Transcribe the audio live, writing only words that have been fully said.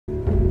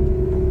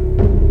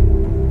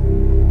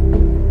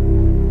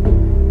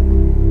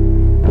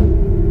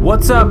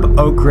What's up,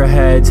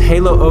 Okraheads?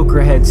 Halo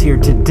Okraheads here.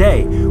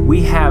 Today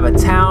we have a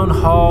Town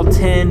Hall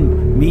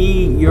 10,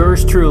 me,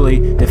 yours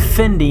truly,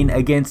 defending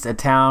against a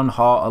Town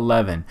Hall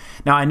 11.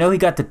 Now I know he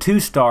got the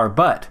 2-star,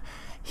 but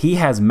he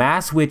has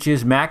mass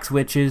witches, max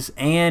witches,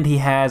 and he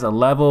has a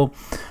level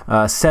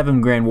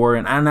 7 Grand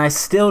Warden, and I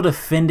still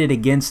defended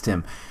against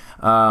him.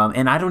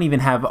 And I don't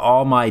even have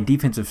all my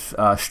defensive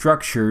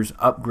structures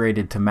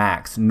upgraded to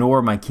max,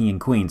 nor my king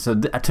and queen. So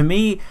to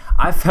me,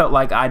 I felt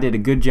like I did a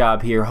good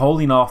job here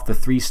holding off the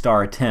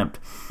 3-star attempt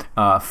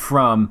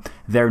from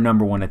their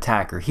 #1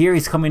 attacker. Here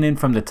he's coming in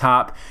from the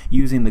top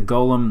using the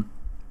golem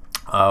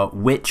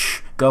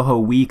witch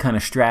go-ho-wee kind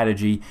of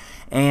strategy,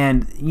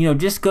 and you know,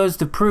 just goes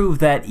to prove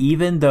that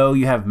even though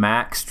you have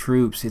max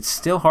troops, it's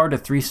still hard to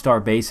 3-star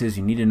bases.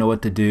 You need to know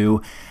what to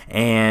do,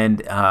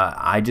 and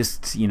I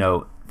just, you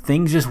know,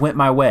 things just went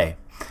my way.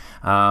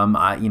 The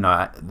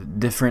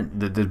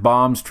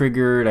bombs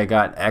triggered. I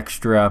got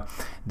extra.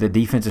 The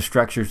defensive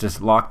structures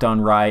just locked on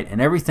right,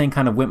 and everything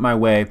kind of went my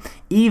way.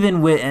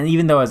 Even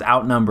though I was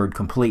outnumbered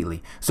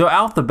completely. So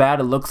out the bat,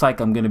 it looks like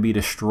I'm going to be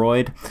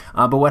destroyed.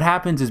 But what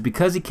happens is,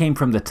 because he came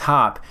from the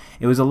top,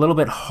 it was a little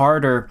bit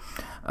harder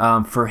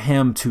for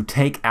him to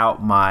take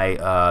out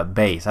my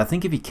base. I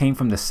think if he came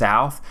from the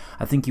south,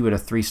 I think he would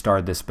have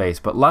 3-starred this base.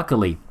 But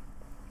luckily,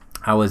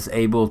 I was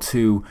able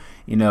to,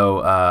 you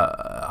know,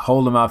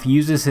 hold him off. He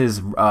uses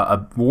his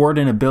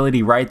warden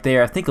ability right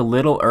there. I think a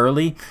little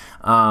early.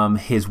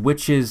 His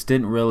witches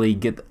didn't really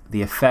get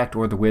the effect,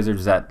 or the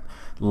wizards. That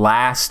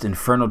last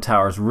Inferno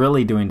Tower is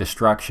really doing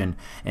destruction,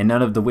 and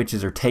none of the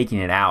witches are taking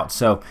it out.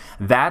 So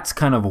that's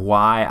kind of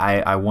why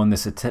I won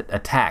this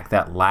attack.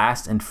 That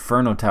last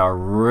Inferno Tower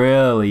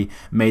really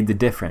made the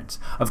difference.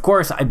 Of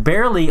course,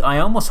 I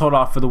almost hold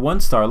off for the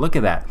 1-star. Look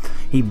at that.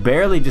 He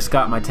barely just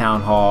got my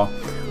Town Hall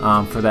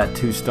for that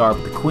 2-star.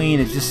 But the queen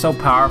is just so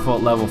powerful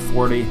at level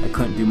 40. I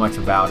couldn't do much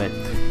about it.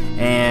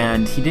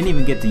 And he didn't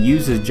even get to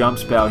use his jump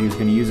spell. He was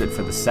going to use it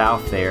for the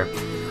south there.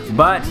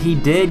 But he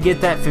did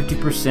get that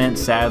 50%.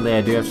 Sadly,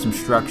 I do have some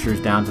structures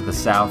down to the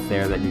south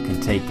there that you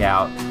can take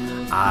out.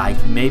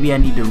 Maybe I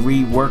need to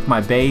rework my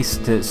base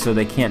so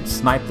they can't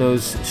snipe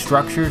those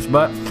structures,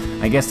 but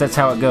I guess that's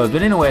how it goes.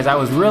 But anyways, I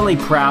was really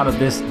proud of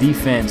this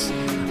defense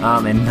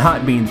and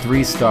not being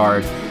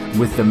 3-starred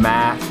with the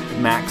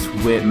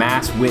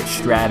mass witch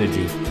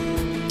strategy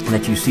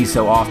that you see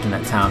so often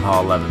at Town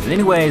Hall 11. But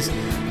anyways,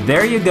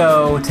 there you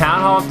go,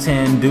 Town Hall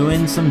 10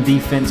 doing some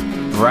defense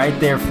right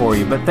there for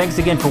you. But thanks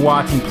again for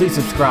watching. Please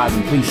subscribe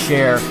and please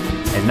share.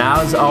 And now,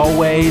 as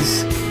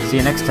always, see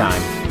you next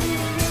time.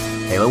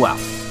 Halo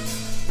out.